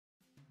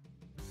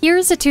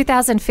Here's a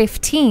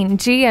 2015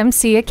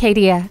 GMC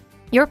Acadia.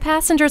 Your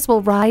passengers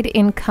will ride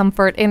in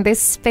comfort in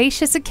this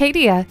spacious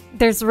Acadia.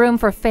 There's room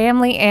for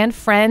family and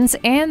friends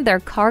and their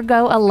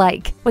cargo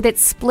alike, with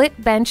its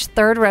split-bench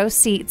third-row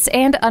seats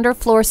and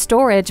underfloor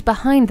storage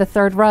behind the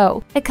third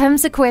row. It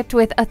comes equipped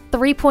with a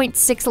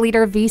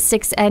 3.6-liter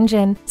V6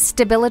 engine,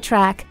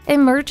 StabiliTrak,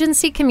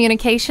 emergency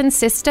communication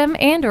system,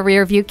 and a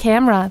rear-view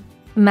camera.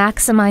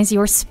 Maximize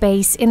your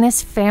space in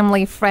this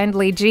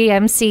family-friendly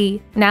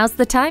GMC. Now's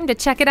the time to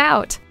check it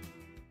out.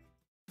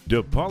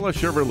 DePaula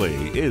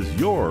Chevrolet is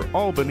your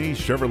Albany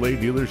Chevrolet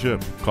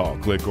dealership. Call,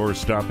 click, or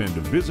stop in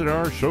to visit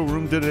our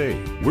showroom today.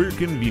 We're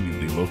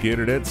conveniently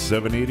located at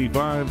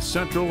 785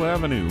 Central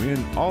Avenue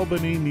in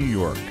Albany, New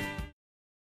York.